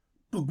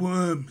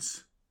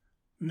Bookworms.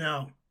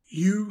 Now,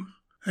 you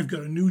have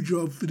got a new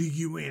job for the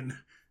UN,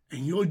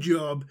 and your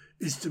job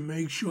is to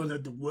make sure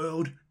that the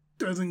world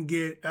doesn't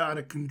get out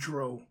of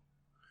control.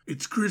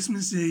 It's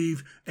Christmas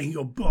Eve, and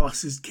your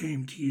boss has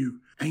came to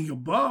you, and your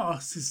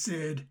boss has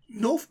said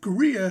North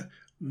Korea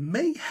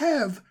may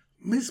have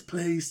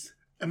misplaced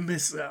a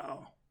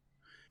missile.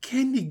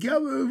 Can you go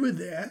over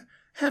there,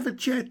 have a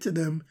chat to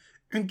them,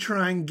 and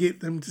try and get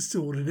them to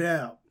sort it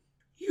out?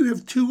 You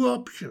have two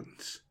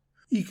options.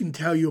 You can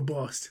tell your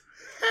boss,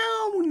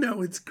 "Oh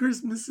no, it's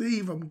Christmas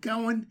Eve, I'm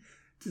going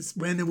to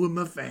spend it with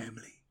my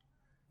family."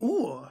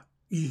 Or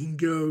you can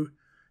go,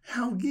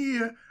 "Hell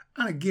yeah,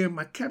 I get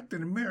my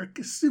Captain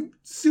America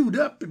suit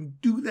up and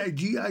do that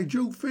G.I.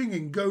 Joe thing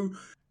and go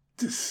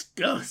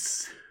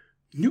discuss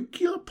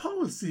nuclear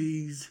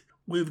policies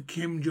with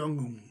Kim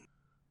Jong-un."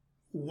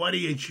 What do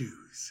you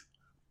choose?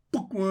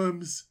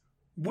 Bookworms,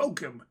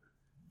 welcome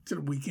to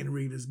the Weekend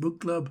Readers Book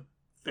Club.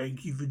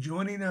 Thank you for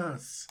joining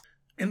us.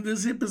 In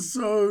this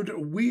episode,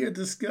 we are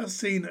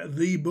discussing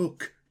the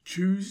book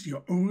Choose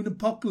Your Own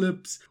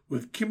Apocalypse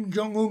with Kim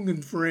Jong-un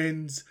and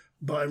Friends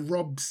by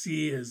Rob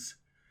Sears.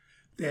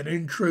 That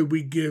intro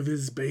we give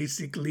is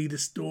basically the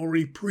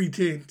story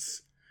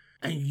pretense,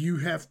 and you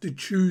have to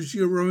choose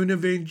your own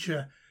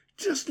adventure,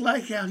 just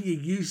like how you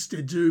used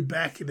to do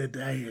back in the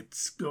day at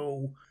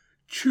school.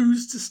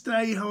 Choose to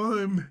stay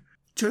home,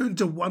 turn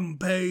to one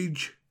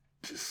page,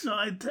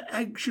 decide to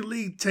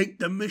actually take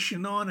the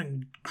mission on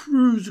and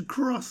cruise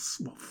across,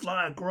 or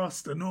fly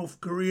across to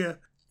North Korea,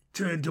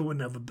 turn to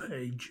another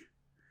page.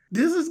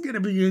 This is going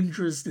to be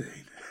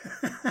interesting.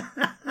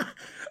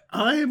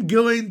 I am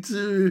going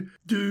to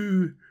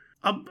do,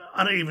 I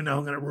don't even know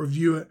I'm going to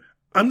review it.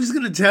 I'm just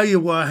going to tell you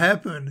what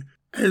happened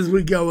as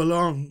we go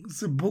along.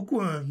 So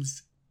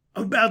bookworms,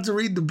 I'm about to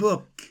read the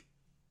book.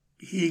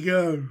 Here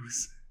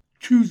goes.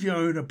 Choose Your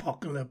Own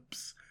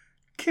Apocalypse.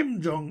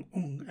 Kim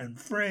Jong-un and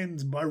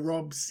Friends by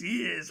Rob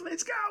Sears.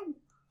 Let's go.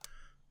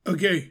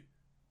 Okay,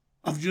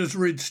 I've just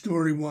read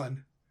story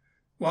one.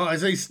 Well, I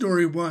say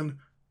story one,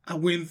 I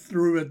went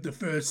through it the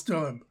first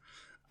time.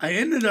 I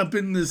ended up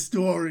in the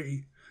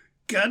story,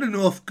 got to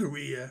North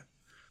Korea,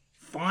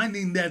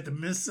 finding that the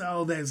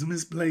missile that's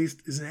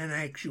misplaced is an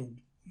actual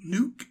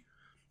nuke.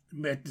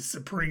 Met the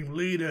Supreme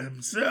Leader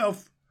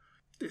himself.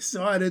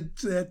 Decided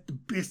that the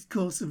best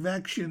course of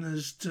action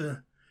is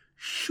to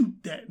shoot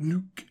that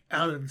nuke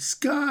out of the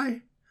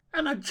sky.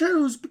 And I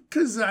chose,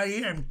 because I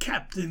am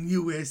Captain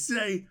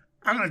USA,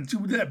 I'm going to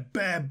do that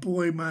bad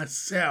boy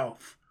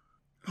myself.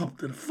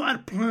 Hopped in a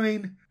fighter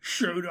plane,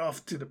 showed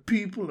off to the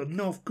people of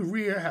North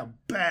Korea how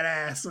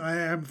badass I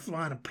am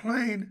flying a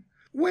plane.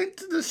 Went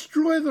to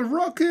destroy the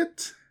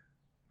rocket,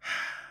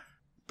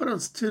 but it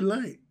was too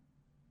late.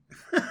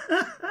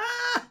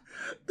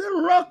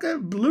 The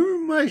rocket blew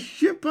my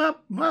ship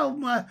up, well,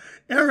 my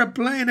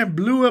airplane, and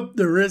blew up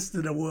the rest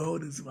of the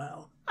world as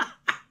well.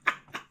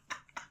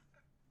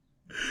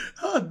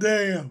 Oh,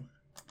 damn.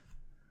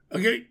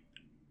 Okay,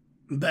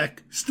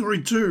 back.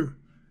 Story two.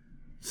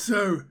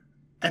 So,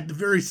 at the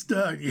very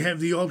start, you have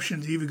the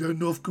option to either go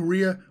North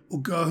Korea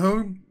or go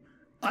home.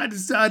 I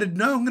decided,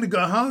 no, I'm going to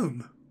go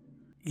home.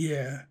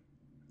 Yeah,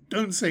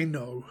 don't say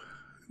no.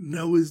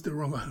 No is the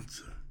wrong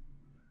answer.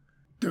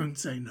 Don't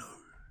say no.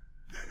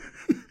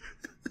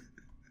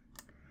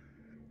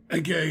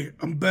 Okay,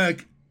 I'm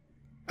back.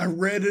 I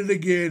read it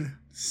again.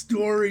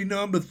 Story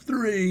number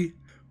 3.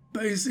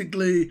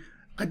 Basically,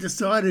 I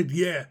decided,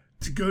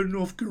 to go to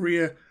North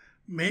Korea,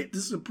 met the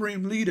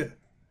Supreme Leader.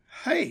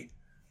 Hey,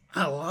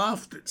 I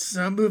laughed at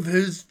some of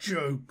his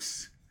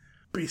jokes.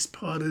 Best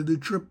part of the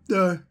trip,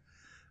 though,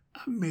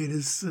 I met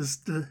his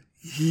sister.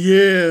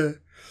 Yeah,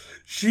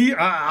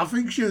 I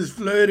think she was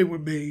flirting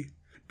with me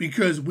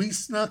because we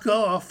snuck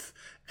off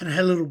and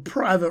had a little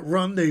private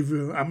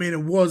rendezvous. I mean,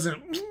 it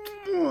wasn't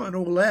and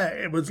all that.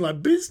 It was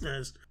like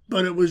business,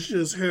 but it was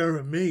just her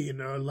and me,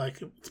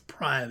 like it was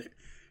private.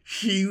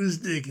 She was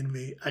digging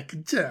me, I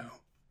could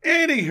tell.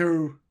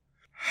 Anywho,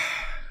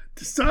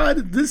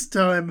 decided this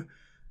time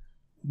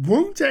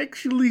won't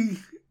actually,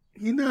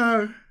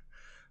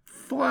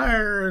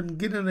 fire and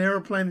get in an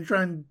airplane and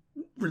try and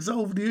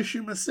resolve the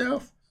issue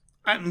myself.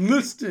 I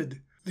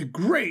enlisted the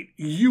great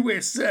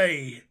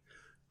USA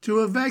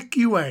to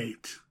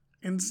evacuate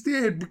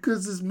instead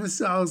because this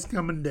missile's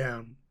coming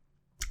down.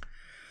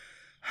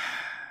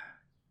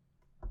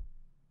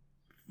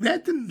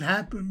 That didn't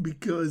happen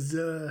because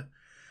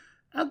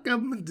our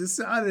government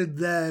decided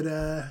that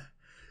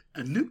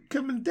a nuke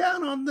coming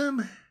down on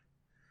them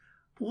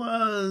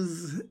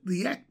was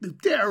the act of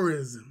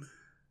terrorism.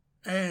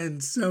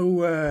 And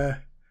so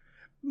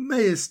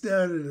may have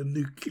started a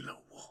nuclear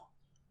war.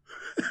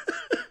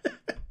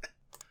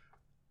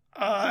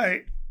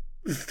 Alright,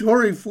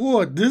 story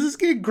 4. This is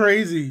getting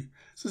crazy.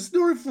 So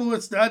story 4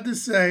 started the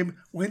same.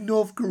 Went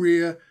North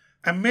Korea.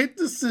 I met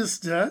the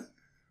sister,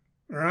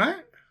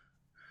 right?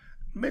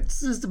 Met the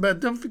sister, but I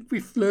don't think we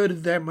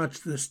flirted that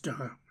much this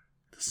time.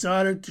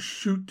 Decided to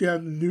shoot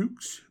down the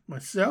nukes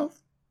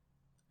myself.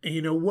 And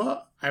you know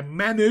what? I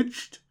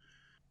managed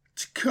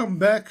to come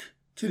back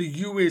to the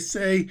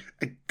USA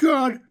a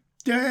god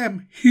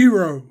damn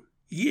hero.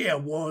 Yeah,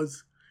 it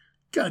was.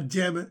 God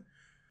damn it.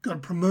 Got a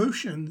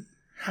promotion.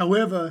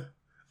 However,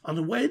 on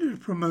the way to the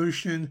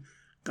promotion,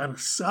 got a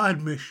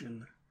side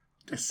mission.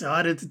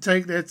 Decided to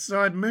take that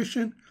side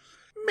mission.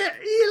 Met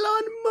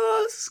Elon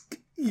Musk.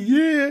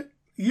 Yeah,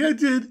 I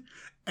did.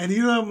 And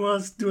Elon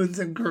Musk doing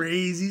some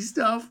crazy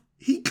stuff.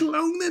 He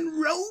cloning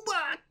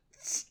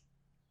robots.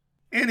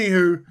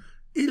 Anywho,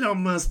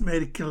 Elon Musk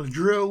made a killer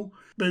drill,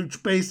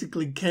 which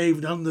basically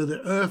caved under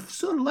the earth,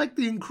 sort of like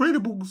the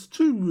Incredibles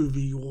 2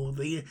 movie or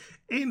the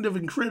end of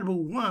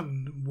Incredible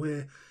 1,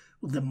 where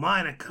the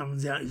miner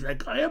comes out. He's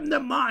like, I am the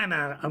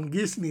miner. I'm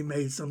guessing he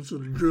made some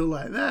sort of drill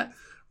like that.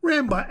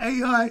 Ran by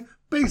AI,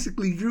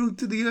 basically drilled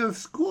to the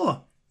earth's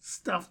core.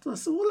 Stuffed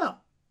us all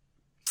up.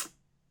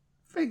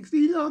 Thanks,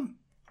 Elon.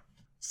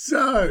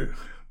 So,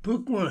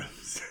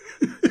 bookworms.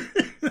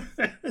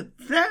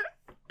 That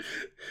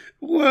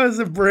was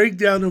a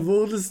breakdown of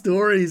all the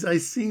stories I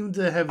seem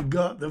to have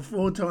got the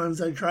 4 times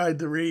I tried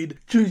to read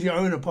Choose Your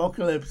Own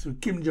Apocalypse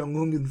with Kim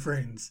Jong-un and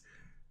Friends.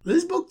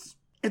 This book,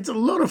 it's a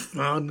lot of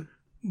fun,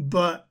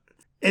 but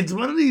it's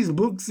one of these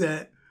books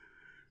that,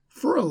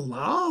 for a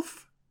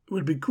laugh, it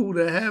would be cool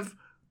to have,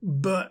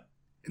 but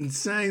in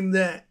saying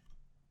that,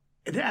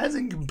 it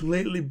hasn't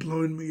completely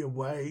blown me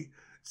away,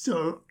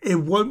 so it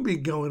won't be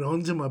going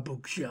onto my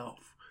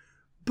bookshelf.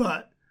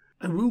 But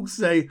I will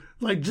say,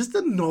 like, just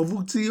the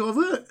novelty of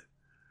it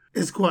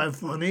is quite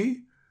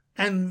funny.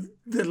 And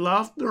the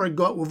laughter I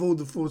got with all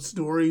the 4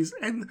 stories,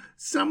 and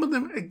some of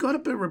them, it got a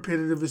bit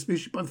repetitive,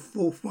 especially by the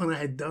 4th one. I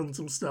had done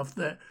some stuff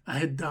that I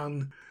had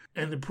done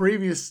in the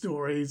previous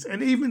stories,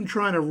 and even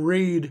trying to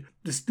read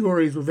the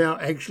stories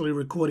without actually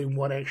recording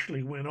what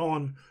actually went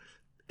on,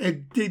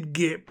 it did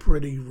get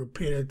pretty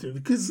repetitive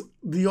because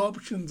the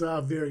options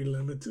are very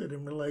limited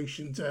in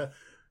relation to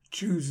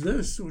choose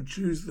this or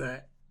choose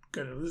that.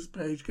 Go to this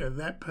page, go to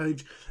that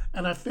page.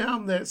 And I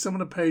found that some of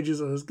the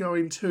pages I was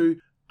going to,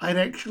 I'd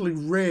actually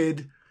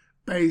read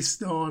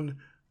based on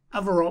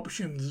other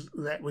options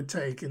that were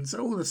taken.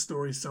 So all the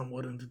stories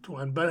somewhat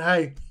intertwined. But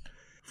hey,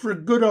 for a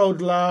good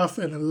old laugh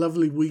and a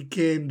lovely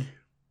weekend,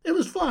 it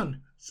was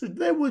fun. So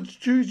that was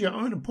Choose Your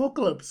Own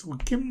Apocalypse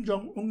with Kim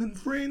Jong-un and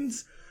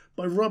Friends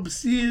by Rob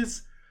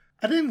Sears.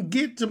 I didn't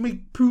get to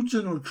meet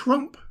Putin or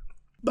Trump,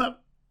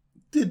 but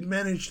did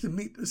manage to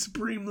meet the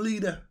Supreme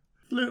Leader,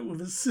 flirt with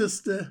his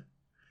sister,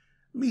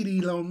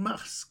 meet Elon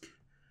Musk,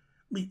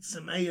 meet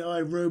some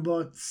AI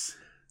robots,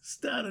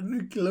 start a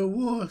nuclear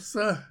war.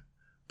 So,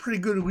 pretty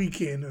good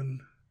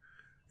weekend,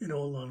 in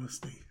all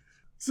honesty.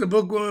 So,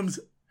 bookworms,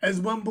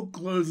 as one book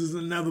closes,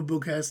 another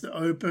book has to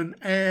open,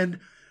 and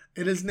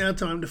it is now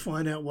time to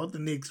find out what the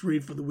next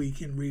read for the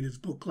Weekend Readers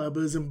Book Club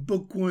is. And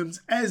bookworms,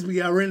 as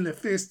we are in the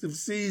festive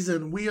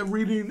season, we are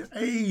reading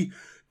a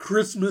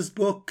Christmas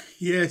book.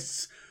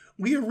 Yes,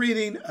 we are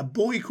reading A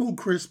Boy Called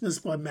Christmas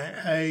by Matt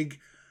Haig.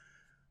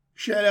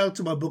 Shout out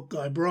to my book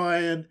guy,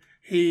 Brian.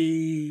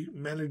 He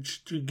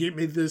managed to get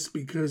me this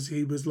because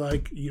he was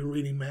like, you're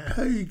reading Matt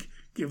Haig,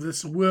 give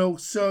this a whirl.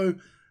 So,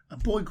 A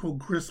Boy Called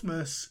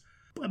Christmas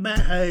by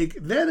Matt Haig.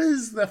 That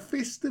is the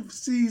festive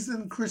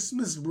season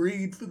Christmas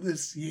read for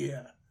this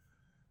year.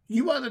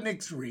 You are the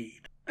next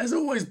read. As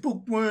always,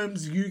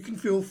 bookworms, you can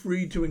feel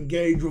free to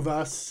engage with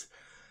us.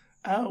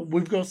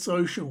 We've got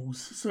socials.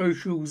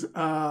 Socials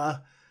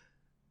are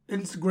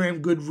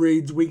Instagram,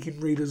 Goodreads,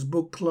 Weekend Readers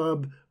Book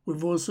Club.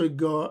 We've also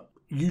got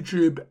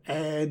YouTube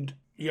and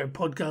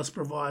podcast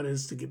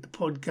providers to get the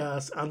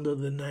podcast under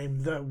the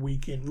name The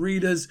Weekend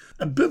Readers.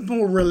 A bit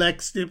more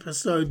relaxed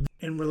episode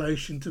in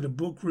relation to the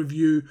book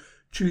review,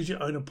 Choose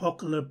Your Own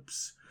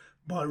Apocalypse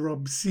by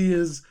Rob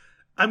Sears.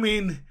 I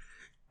mean,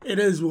 it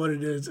is what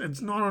it is.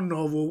 It's not a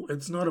novel.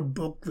 It's not a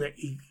book that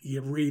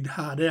you read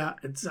hard out.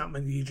 It's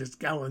something you just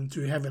go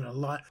into having a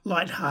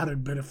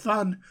light-hearted bit of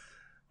fun.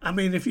 I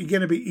mean, if you're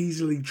going to be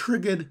easily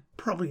triggered,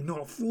 probably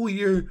not for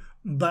you,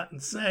 but in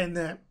saying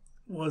that,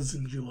 was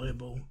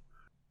enjoyable.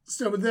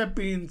 So with that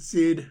being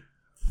said,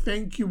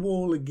 thank you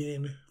all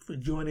again for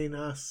joining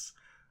us,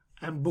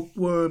 and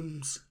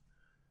bookworms,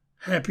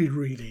 happy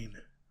reading.